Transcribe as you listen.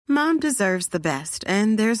Mom deserves the best,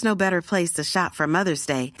 and there's no better place to shop for Mother's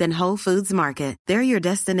Day than Whole Foods Market. They're your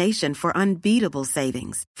destination for unbeatable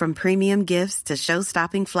savings, from premium gifts to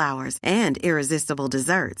show-stopping flowers and irresistible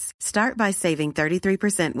desserts. Start by saving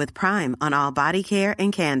 33% with Prime on all body care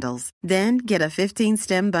and candles. Then get a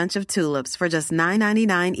 15-stem bunch of tulips for just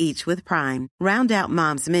 $9.99 each with Prime. Round out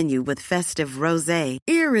Mom's menu with festive rosé,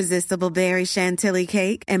 irresistible berry chantilly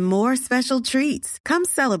cake, and more special treats. Come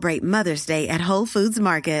celebrate Mother's Day at Whole Foods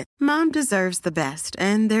Market. Mom deserves the best,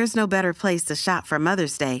 and there's no better place to shop for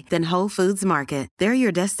Mother's Day than Whole Foods Market. They're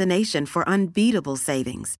your destination for unbeatable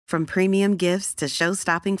savings, from premium gifts to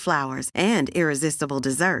show-stopping flowers and irresistible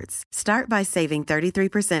desserts. Start by saving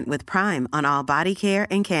 33% with Prime on all body care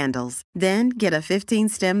and candles. Then get a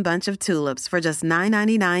 15-stem bunch of tulips for just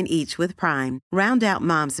 $9.99 each with Prime. Round out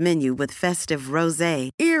Mom's menu with festive rosé,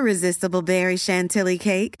 irresistible berry chantilly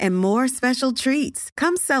cake, and more special treats.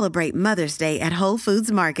 Come celebrate Mother's Day at Whole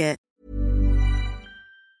Foods Market. Down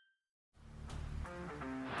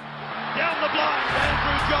the blind,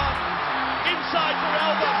 Andrew John. Inside for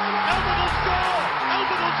Albert. Albert will score.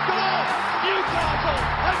 Albert will score. Newcastle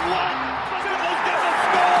have won. Fiddle's going to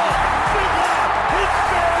score. Fiddler. It's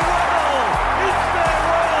farewell. It's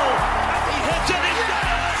farewell. And he hits it. He's got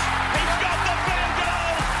it. He's got the field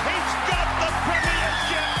goal. He's got the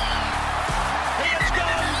premiership. He has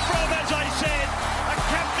gone from, as I said, a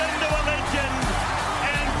captain to a legend.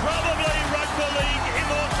 Probably rugby league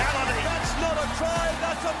immortality. That's not a try,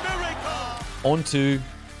 that's a miracle. On to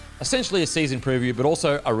essentially a season preview, but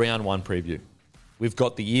also a round one preview. We've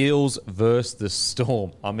got the Eels versus the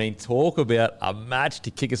Storm. I mean, talk about a match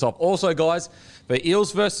to kick us off. Also, guys, for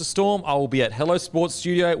Eels versus Storm, I will be at Hello Sports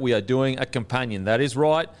Studio. We are doing a companion. That is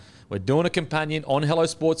right. We're doing a companion on Hello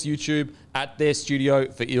Sports YouTube at their studio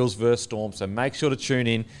for Eels versus Storm. So make sure to tune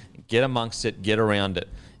in, get amongst it, get around it.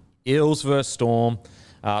 Eels versus Storm.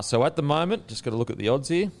 So at the moment, just got to look at the odds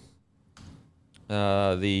here.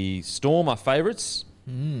 The Storm are favourites,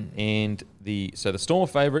 and the Storm are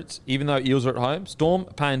favourites, even though Eels are at home. Storm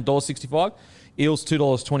paying $1.65, Eels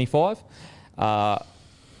 $2.25.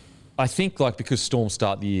 I think because Storm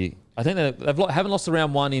start the year, I think they haven't lost the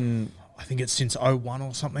round one in. I think it's since 01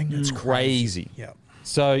 or something. It's crazy. Yeah.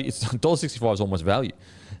 So it's $1.65 is almost value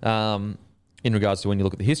in regards to when you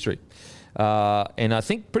look at the history. And I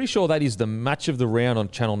think pretty sure that is the match of the round on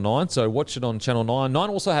Channel 9. So watch it on Channel 9. 9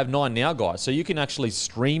 also have 9 Now, guys. So you can actually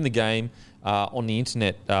stream the game on the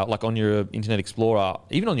internet, like on your Internet Explorer,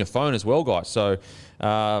 even on your phone as well, guys. So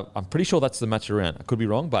I'm pretty sure that's the match of the round. I could be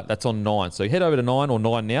wrong, but that's on 9. So head over to 9 or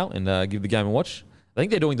 9 Now and give the game a watch. I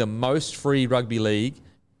think they're doing the most free rugby league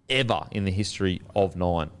ever in the history of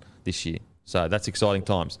 9 this year. So that's exciting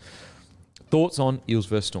times. Thoughts on Eels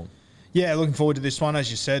versus Storm? Yeah, looking forward to this one.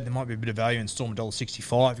 As you said, there might be a bit of value in Storm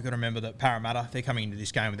 $1.65. You've got to remember that Parramatta, they're coming into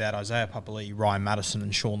this game without Isaiah Papali'i, Ryan Madison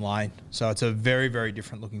and Sean Lane. So it's a very, very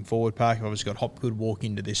different looking forward pack. You've obviously got Hopgood walk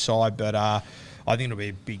into this side, but I think it'll be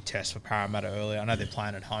a big test for Parramatta early. I know they're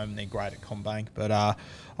playing at home and they're great at CommBank, but I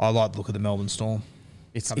like the look of the Melbourne Storm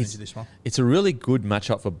coming into this one. It's a really good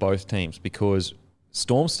matchup for both teams because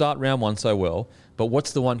Storm start round one so well, but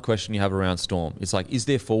what's the one question you have around Storm? It's like, is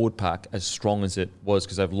their forward pack as strong as it was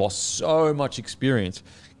because they've lost so much experience?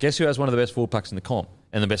 Guess who has one of the best forward packs in the comp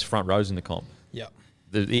and the best front rows in the comp? Yeah.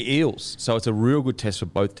 The Eels. So it's a real good test for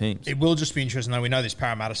both teams. It will just be interesting, though. We know this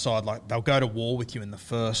Parramatta side, like they'll go to war with you in the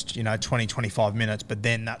first, 20, 25 minutes, but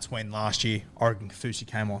then that's when last year Oregon Kaufusi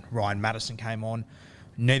came on, Ryan Madison came on.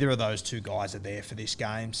 Neither of those two guys are there for this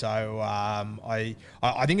game. So I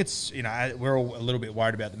think it's, we're all a little bit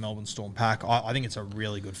worried about the Melbourne Storm pack. I think it's a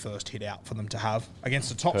really good first hit out for them to have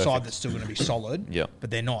against a top side that's still going to be solid,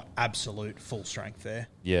 but they're not absolute full strength there.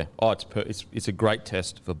 Yeah. Oh, it's a great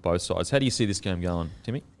test for both sides. How do you see this game going,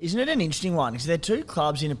 Timmy? Isn't it an interesting one? Because they're two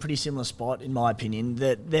clubs in a pretty similar spot, in my opinion,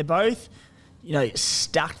 that they're both,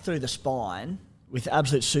 stacked through the spine with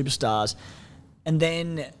absolute superstars. And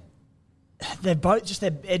then they're both just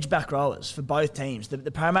their edge back rowers for both teams. The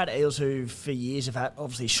Parramatta Eels, who for years have had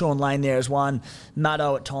obviously Sean Lane there as one,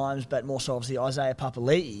 Maddo at times, but more so obviously Isaiah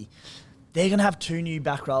Papali'i. They're going to have two new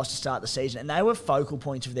back rowers to start the season, and they were focal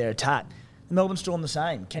points of their attack. The Melbourne Storm the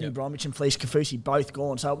same. Kenny Bromwich and Felice Kaufusi both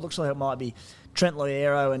gone, so it looks like it might be Trent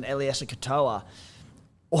Loiero and Eliesa Katoa.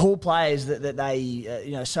 All players that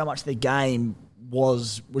they, so much of their game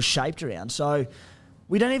was shaped around. So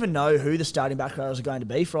we don't even know who the starting back rowers are going to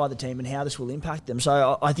be for either team and how this will impact them.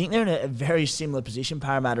 So I think they're in a very similar position,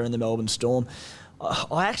 Parramatta and the Melbourne Storm.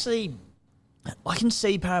 I can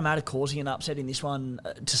see Parramatta causing an upset in this one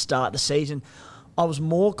to start the season. I was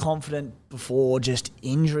more confident before just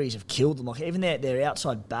injuries have killed them. Like even their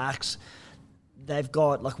outside backs, they've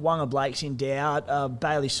got like Wanga Blake's in doubt,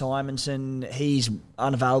 Bailey Simonson, he's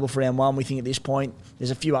unavailable for round one, we think at this point.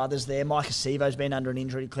 There's a few others there. Mike Acevo's been under an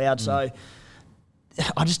injury cloud, so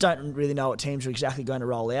I just don't really know what teams are exactly going to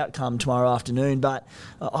roll out come tomorrow afternoon. But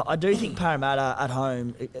I do think Parramatta at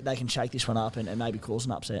home, they can shake this one up and maybe cause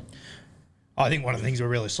an upset. I think one of the things we're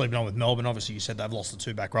really sleeping on with Melbourne, obviously you said they've lost the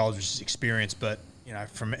two back rollers, which is experience, but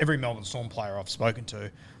from every Melbourne Storm player I've spoken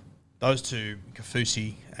to, those two,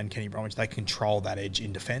 Kaufusi and Kenny Bromwich, they control that edge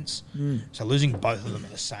in defence. So losing both of them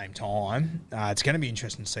at the same time, it's going to be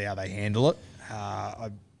interesting to see how they handle it.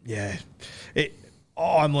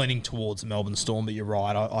 I'm leaning towards the Melbourne Storm, but you're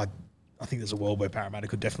right. I think there's a world where Parramatta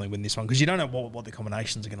could definitely win this one because you don't know what the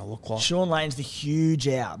combinations are going to look like. Sean Lane's the huge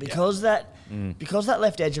out because that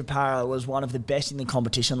left edge of Para was one of the best in the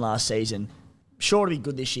competition last season. Sure to be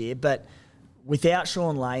good this year, but without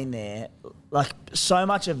Sean Lane there, like so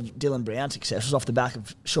much of Dylan Brown's success was off the back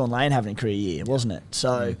of Sean Lane having a career year, wasn't it?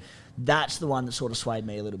 So that's the one that sort of swayed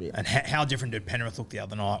me a little bit. And how different did Penrith look the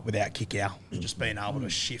other night without Kikau? Just being able to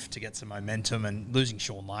shift to get some momentum, and losing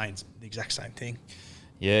Sean Lane's the exact same thing.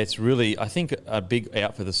 Yeah, it's really, I think a big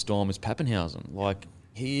out for the Storm is Pappenhausen. Like,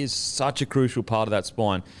 he is such a crucial part of that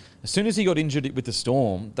spine. As soon as he got injured with the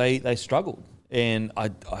Storm, they struggled. And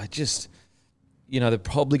I just, they're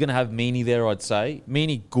probably going to have Meaney there, I'd say.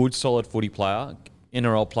 Meaney, good, solid footy player,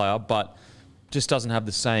 NRL player, but just doesn't have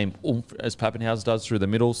the same oomph as Pappenhausen does through the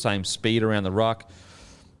middle, same speed around the ruck.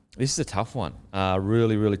 This is a tough one.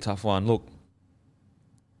 Really, really tough one. Look,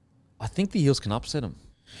 I think the Eels can upset them.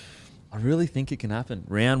 I really think it can happen.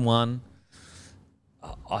 Round one,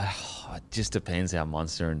 it just depends how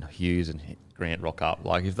Munster and Hughes and Grant rock up.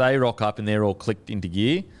 Like, if they rock up and they're all clicked into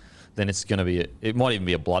gear, then it's going to be it might even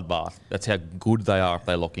be a bloodbath. That's how good they are if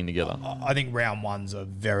they lock in together. I think round ones are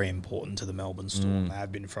very important to the Melbourne Storm. They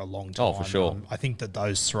have been for a long time. Oh, for sure. I think that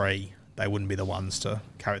those three, they wouldn't be the ones to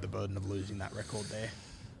carry the burden of losing that record there.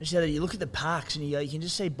 You look at the packs and you can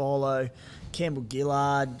just see Bolo, Campbell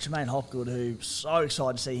Gillard, Jermaine Hopgood, who's so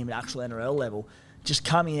excited to see him at actual NRL level, just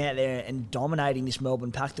coming out there and dominating this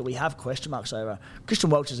Melbourne pack that we have question marks over. Christian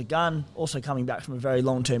Welch is a gun, also coming back from a very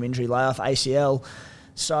long-term injury layoff, ACL.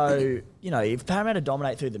 So, if Parramatta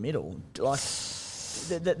dominate through the middle, like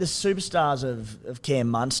the superstars of Cam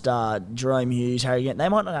Munster, Jerome Hughes, Harry Grant, they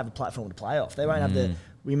might not have a platform to play off. They won't have the...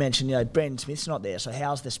 We mentioned, Brandon Smith's not there, so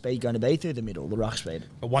how's the speed going to be through the middle, the ruck speed?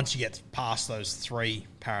 But once you get past those three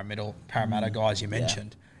Parramatta guys you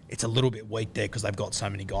mentioned, it's a little bit weak there because they've got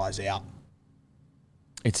so many guys out.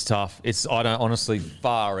 It's tough. I don't honestly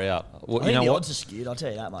far out. Well, I think the odds are skewed, I'll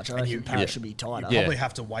tell you that much. I reckon Parramatta should be tighter. You probably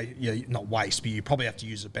have to not waste, but you probably have to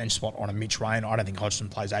use a bench spot on a Mitch Rain. I don't think Hodgson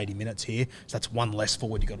plays 80 minutes here, so that's one less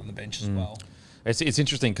forward you got on the bench as well. It's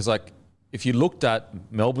interesting because, like, if you looked at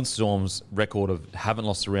Melbourne Storm's record of haven't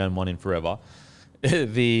lost a round one in forever,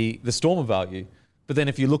 the Storm of value. But then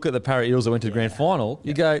if you look at the Para Eels that went to the grand final,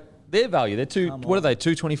 you go, their value. They're what are they,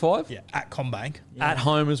 225? Yeah, at CommBank. At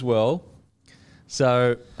home as well.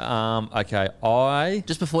 So, okay,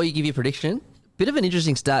 Just before you give your prediction, bit of an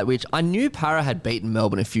interesting stat, which I knew Para had beaten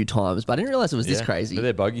Melbourne a few times, but I didn't realise it was this crazy. They're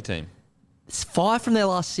their bogey team. It's 5 from their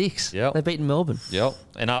last 6. Yep. They've beaten Melbourne. Yep.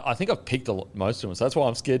 And I think I've picked most of them, so that's why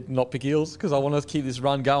I'm scared to not pick Eels, because I want to keep this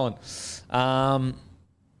run going.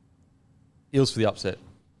 Eels for the upset.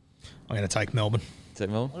 I'm going to take Melbourne. Take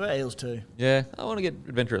Melbourne? What about Eels too? Yeah, I want to get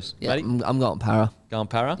adventurous. Yeah, Matty? I'm going Para. Going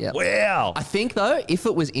Para? Yeah. Wow. I think, though, if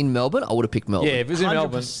it was in Melbourne, I would have picked Melbourne. Yeah, if it was in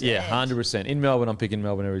Melbourne, 100%. yeah, 100%. In Melbourne, I'm picking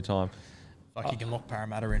Melbourne every time. You can lock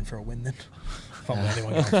Parramatta in for a win then. If I'm the only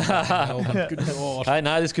one going for Melbourne. Good Lord. Hey,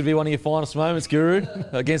 no, this could be one of your finest moments, Guru,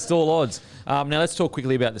 against all odds. Now, let's talk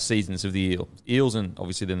quickly about the seasons of the Eels and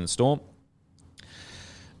obviously then the Storm.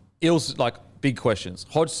 Eels, big questions.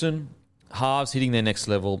 Hodgson, halves hitting their next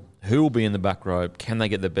level. Who will be in the back row? Can they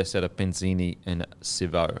get the best out of Penzini and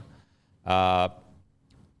Sivo? I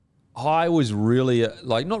was really,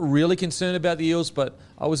 not really concerned about the Eels, but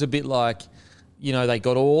I was a bit they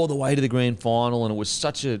got all the way to the grand final and it was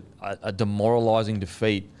such a demoralising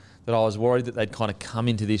defeat that I was worried that they'd kind of come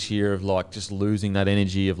into this year of just losing that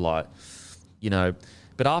energy of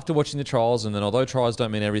but after watching the trials, and then although trials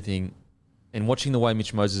don't mean everything, and watching the way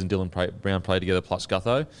Mitch Moses and Dylan Brown play together plus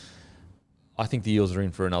Gutho, I think the Eels are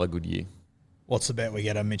in for another good year. What's the bet we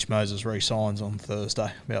get a Mitch Moses re-signs on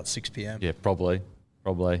Thursday, about 6 p.m? Yeah, probably.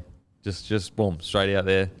 Just boom, straight out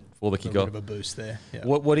there before the A bit kickoff. of a boost there. Yeah.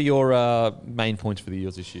 What are your main points for the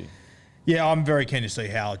Eels this year? Yeah, I'm very keen to see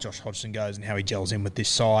how Josh Hodgson goes and how he gels in with this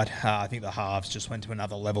side. I think the halves just went to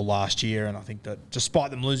another level last year, and I think that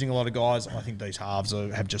despite them losing a lot of guys, I think these halves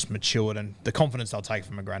have just matured, and the confidence they'll take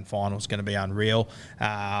from a grand final is going to be unreal.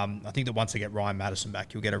 I think that once they get Ryan Madison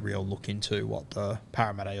back, you'll get a real look into what the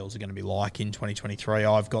Parramatta Eels are going to be like in 2023.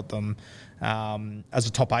 I've got them as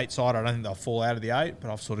a top 8 side. I don't think they'll fall out of the 8,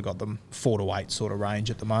 but I've sort of got them 4 to 8 sort of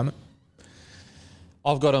range at the moment.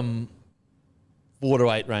 I've got them 4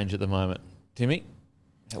 to 8 range at the moment. Timmy,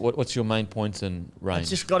 what's your main points and range?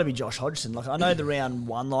 It's just got to be Josh Hodgson. Like, I know the round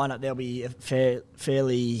 1 lineup, there'll be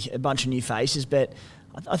a bunch of new faces, but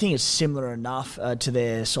I think it's similar enough to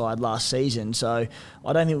their side last season. So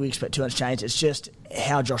I don't think we expect too much change. It's just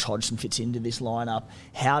how Josh Hodgson fits into this lineup.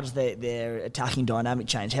 How does their attacking dynamic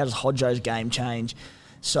change? How does Hodjo's game change?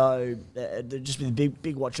 So just with a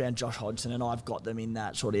big watch around Josh Hodgson, and I've got them in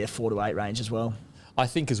that sort of 4 to 8 range as well. I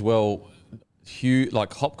think as well,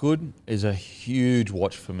 Hopgood is a huge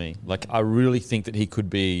watch for me. Like, I really think that he could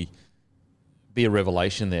be a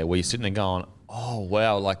revelation there, where you're sitting there going, oh,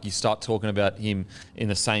 wow. Like, you start talking about him in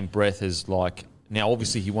the same breath as, like, now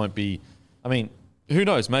obviously he won't be, I mean, who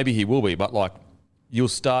knows, maybe he will be, but, like, you'll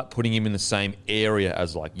start putting him in the same area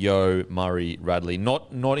as, like, Yeo, Murray, Radley.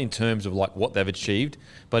 Not in terms of, like, what they've achieved,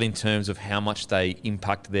 but in terms of how much they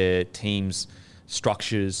impact their team's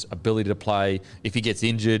structures, ability to play. If he gets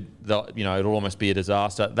injured, it'll almost be a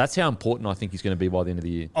disaster. That's how important I think he's going to be by the end of the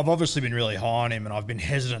year. I've obviously been really high on him, and I've been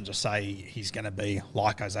hesitant to say he's going to be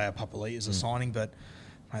like Isaiah Papali'i as a signing, but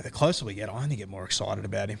mate, the closer we get, I only get more excited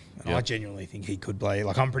about him. And I genuinely think he could play.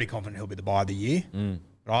 Like, I'm pretty confident he'll be the buy of the year.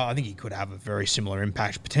 But I think he could have a very similar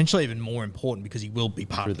impact, potentially even more important, because he will be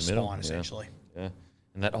part of the spine, essentially. Yeah.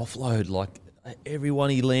 And that offload, like, everyone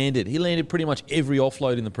he landed pretty much every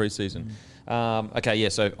offload in the preseason.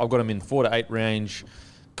 So I've got him in 4 to 8 range.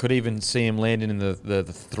 Could even see him landing in the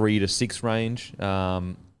 3 to 6 range.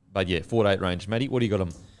 4 to 8 range. Matty, what do you got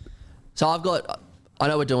him? So I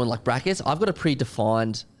know we're doing like brackets. I've got a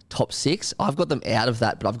predefined top 6. I've got them out of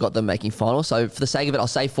that, but I've got them making finals. So for the sake of it, I'll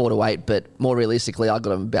say 4 to 8, but more realistically, I've got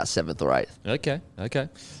them about 7th or 8th. Okay.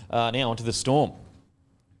 Now onto the Storm.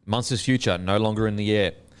 Munster's future no longer in the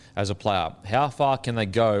air as a player. How far can they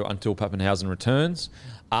go until Pappenhausen returns?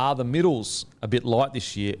 Are the middles a bit light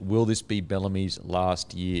this year? Will this be Bellamy's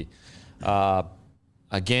last year?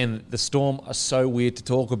 Again, the Storm are so weird to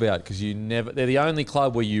talk about because they're the only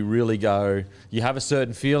club where you really go, you have a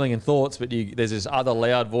certain feeling and thoughts, but there's this other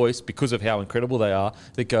loud voice because of how incredible they are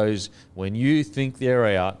that goes, when you think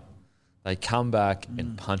they're out, they come back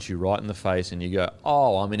and punch you right in the face and you go,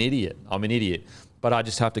 oh, I'm an idiot. But I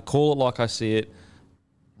just have to call it like I see it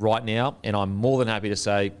right now, and I'm more than happy to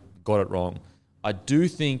say, got it wrong. I do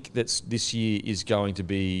think that this year is going to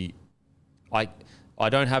be... I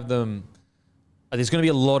don't have them... There's going to be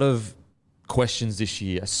a lot of questions this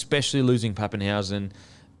year, especially losing Pappenhausen.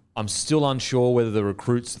 I'm still unsure whether the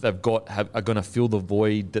recruits they've got are going to fill the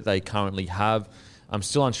void that they currently have. I'm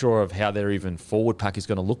still unsure of how their even forward pack is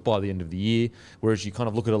going to look by the end of the year, whereas you kind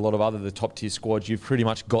of look at a lot of the top-tier squads, you've pretty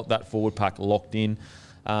much got that forward pack locked in.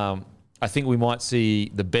 I think we might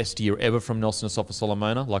see the best year ever from Nelson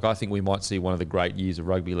Asafa-Solomona. Like, I think we might see one of the great years of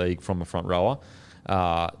rugby league from a front rower,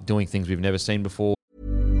 doing things we've never seen before.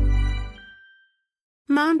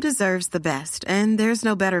 Mom deserves the best, and there's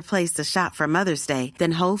no better place to shop for Mother's Day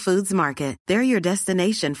than Whole Foods Market. They're your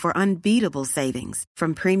destination for unbeatable savings,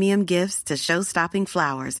 from premium gifts to show-stopping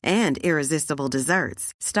flowers and irresistible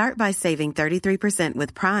desserts. Start by saving 33%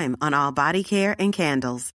 with Prime on all body care and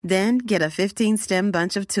candles. Then get a 15-stem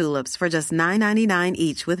bunch of tulips for just $9.99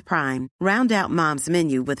 each with Prime. Round out Mom's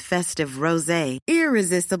menu with festive rosé,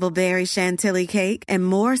 irresistible berry chantilly cake, and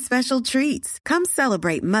more special treats. Come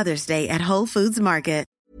celebrate Mother's Day at Whole Foods Market.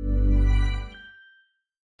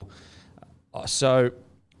 So,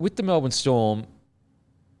 with the Melbourne Storm,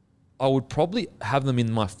 I would probably have them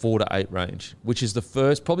in my 4 to 8 range, which is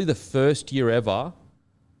probably the first year ever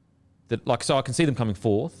that, so I can see them coming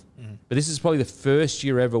fourth, but this is probably the first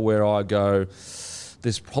year ever where I go,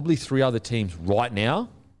 there's probably 3 other teams right now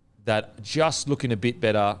that just looking a bit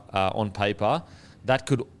better on paper, that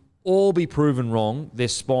could all be proven wrong. Their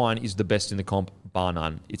spine is the best in the comp, bar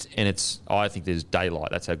none. I think there's daylight.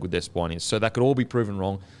 That's how good their spine is. So that could all be proven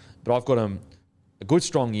wrong. But I've got them a good,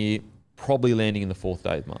 strong year, probably landing in the 4th to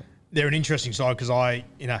 8th mark. They're an interesting side because I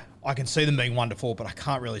can see them being 1 to 4, but I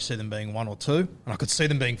can't really see them being 1 or 2. And I could see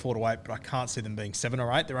them being 4 to 8, but I can't see them being 7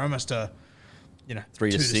 or 8. They're almost 3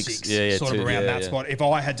 to 6. Sort of around that spot. If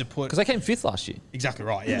I had to put... Because they came 5th last year. Exactly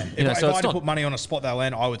right, yeah. If I had to put money on a spot they'll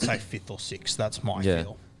land, I would say 5th or 6th. That's my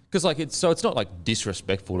feel. Because it's not like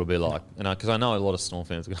disrespectful to be like, because I know a lot of Storm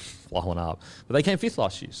fans are going to blow one up, but they came 5th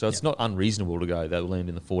last year, so it's not unreasonable to go they'll land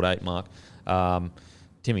in the 4 to 8 mark.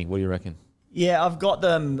 Timmy, what do you reckon? Yeah, I've got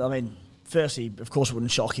them. I mean, firstly, of course, it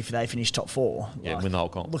wouldn't shock if they finished top 4. Yeah, win the whole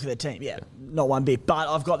comp. Look at their team. Yeah, not one bit. But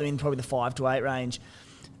I've got them in probably the 5 to 8 range.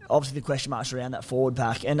 Obviously, the question marks around that forward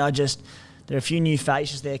pack, and there are a few new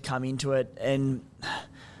faces there come into it, and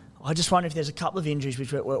I just wonder if there's a couple of injuries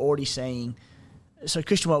which we're already seeing. So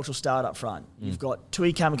Christian Welch will start up front. You've got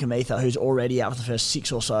Tui Kamikamica, who's already out for the first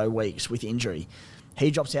 6 or so weeks with injury.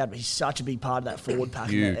 He drops out, but he's such a big part of that forward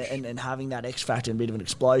pack and having that X factor and a bit of an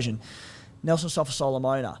explosion. Nelson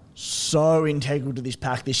Sofa-Solomona, so integral to this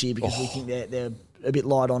pack this year because we think they're a bit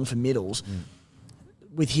light on for middles.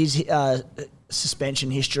 With his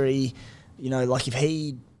suspension history, like if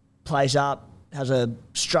he plays up, has a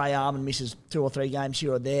stray arm and misses 2 or 3 games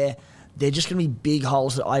here or there, they're just going to be big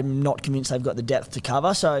holes that I'm not convinced they've got the depth to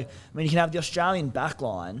cover. So, I mean, you can have the Australian back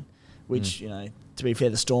line, which, to be fair,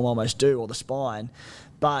 the Storm almost do, or the Spine,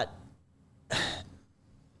 but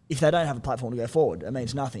if they don't have a platform to go forward, it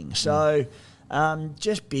means nothing. So,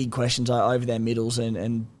 just big questions over their middles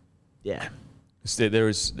and yeah.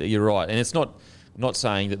 You're right. And it's not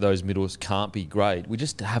saying that those middles can't be great. We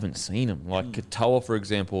just haven't seen them. Like Katoa, for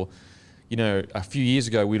example, a few years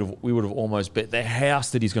ago, we would have almost bet their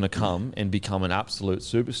house that he's going to come and become an absolute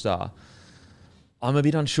superstar. I'm a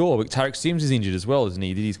bit unsure. But Tarek Sims is injured as well, isn't he?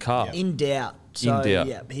 He did his calf. In doubt. So,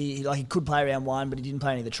 yeah, he could play round 1, but he didn't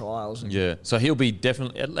play any of the trials. Yeah, so he'll be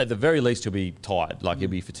definitely, at the very least, he'll be tired. Like, he'll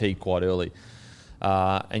be fatigued quite early.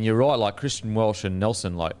 And you're right, like Christian Welch and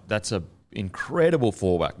Nelson, like that's a incredible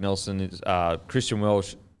fullback. Nelson is Christian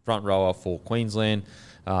Welch, front rower for Queensland.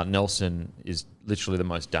 Nelson is literally the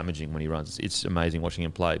most damaging when he runs. It's amazing watching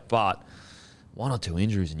him play. But 1 or 2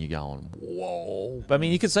 injuries and you're going, whoa. I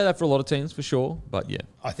mean, you could say that for a lot of teams for sure, but yeah.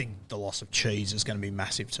 I think the loss of Cheese is going to be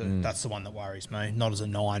massive too. That's the one that worries me. Not as a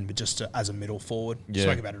 9, but just as a middle forward. Yeah.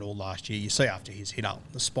 Spoke about it all last year. You see after his hit up,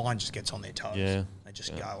 the Spine just gets on their toes. Yeah. They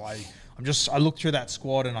just go. I look through that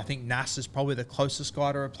squad and I think Nass is probably the closest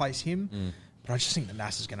guy to replace him. But I just think that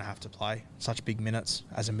Nass is going to have to play such big minutes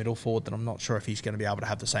as a middle forward that I'm not sure if he's going to be able to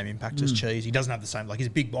have the same impact as Cheese. He doesn't have the same, he's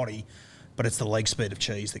a big body, but it's the leg speed of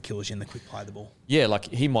Cheese that kills you in the quick play of the ball. Yeah, like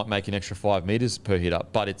he might make an extra 5 metres per hit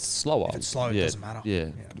up, but it's slower. If it's slow, it doesn't matter. Yeah,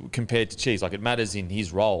 compared to Cheese. Like it matters in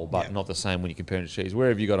his role, but not the same when you compare him to Cheese. Where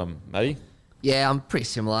have you got him, Matty? Yeah, I'm pretty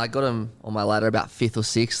similar. I got him on my ladder about 5th or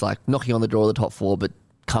 6th, like knocking on the door of the top 4, but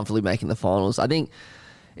comfortably making the finals. I think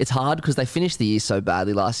it's hard because they finished the year so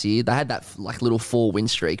badly last year. They had that little 4-win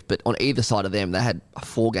streak, but on either side of them, they had a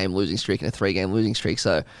 4-game losing streak and a 3-game losing streak.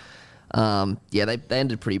 So, they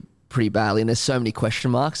ended pretty badly, and there's so many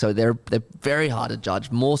question marks. So they're very hard to judge,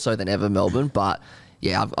 more so than ever, Melbourne. But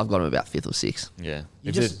yeah, I've got them about 5th or 6th. Yeah,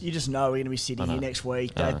 you just know we're going to be sitting here next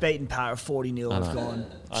week. They've beaten Para 40-0. I've gone,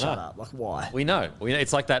 shut up. Like, why? We know.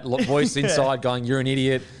 It's like that voice inside going, "You're an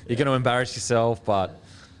idiot. You're going to embarrass yourself." But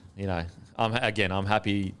I'm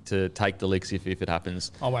happy to take the licks if it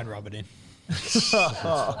happens. I won't rub it in.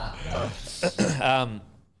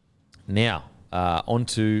 Now, on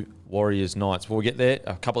to Warriors Knights. Before we get there,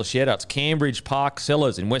 a couple of shout-outs. Cambridge Park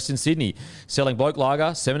Cellars in Western Sydney selling bloke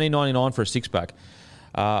lager, $17.99 for a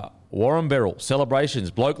 6-pack. Warren Beryl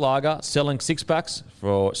Celebrations bloke lager selling 6-packs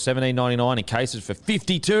for $17.99 in cases for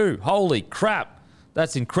 $52. Holy crap.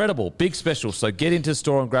 That's incredible. Big special. So get into the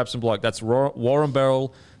store and grab some bloke. That's Warren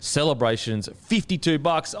Beryl Celebrations,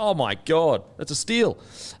 $52. Oh my God, that's a steal.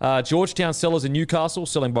 Georgetown Cellars in Newcastle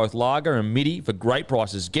selling both lager and midi for great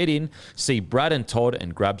prices. Get in, see Brad and Todd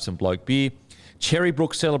and grab some bloke beer.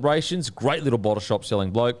 Cherrybrook Celebrations, great little bottle shop selling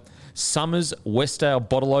bloke. Summers Westdale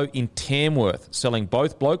Bottle-O in Tamworth, selling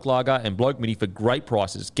both bloke lager and bloke midi for great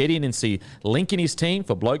prices. Get in and see Link and his team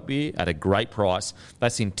for bloke beer at a great price.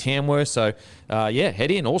 That's in Tamworth. So, head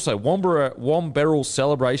in. Also, Womberal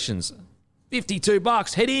Celebrations,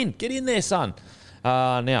 $52. Head in. Get in there, son.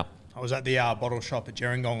 Now, I was at the bottle shop at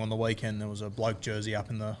Gerringong on the weekend. There was a bloke jersey up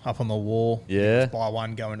on the wall. Yeah. Buy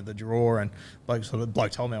one, go into the drawer, and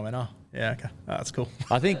bloke told me. I went, oh, yeah, okay, that's cool.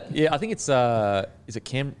 I think it's is it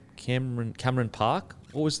Cameron Park?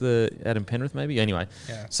 What was out in Penrith maybe? Anyway,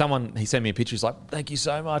 he sent me a picture. He's like, thank you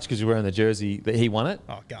so much, because you're wearing the jersey that he won it.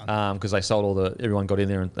 Oh, gun. Because they sold everyone got in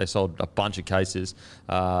there and they sold a bunch of cases,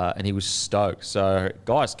 and he was stoked. So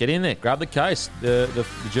guys, get in there, grab the case. The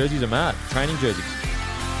jerseys are mad, training jerseys.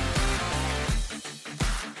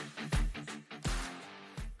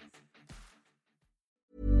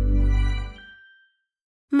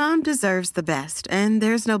 Mom deserves the best, and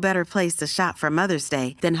there's no better place to shop for Mother's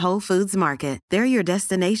Day than Whole Foods Market. They're your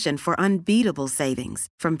destination for unbeatable savings,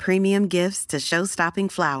 from premium gifts to show-stopping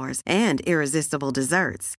flowers and irresistible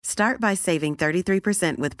desserts. Start by saving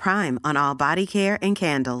 33% with Prime on all body care and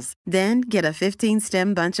candles. Then get a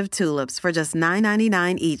 15-stem bunch of tulips for just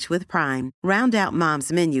 $9.99 each with Prime. Round out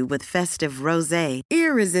Mom's menu with festive rosé,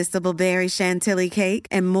 irresistible berry chantilly cake,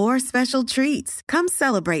 and more special treats. Come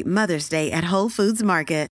celebrate Mother's Day at Whole Foods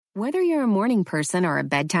Market. Whether you're a morning person or a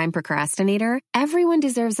bedtime procrastinator, everyone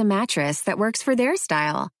deserves a mattress that works for their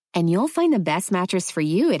style. And you'll find the best mattress for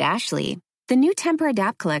you at Ashley. The new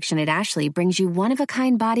Temper-Adapt collection at Ashley brings you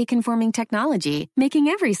one-of-a-kind body-conforming technology, making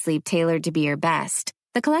every sleep tailored to be your best.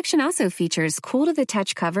 The collection also features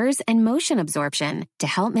cool-to-the-touch covers and motion absorption to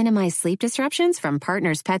help minimize sleep disruptions from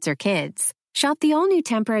partners, pets, or kids. Shop the all-new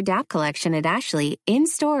Temper-Adapt collection at Ashley,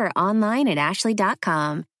 in-store or online at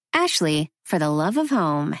ashley.com. Ashley, for the love of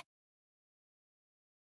home.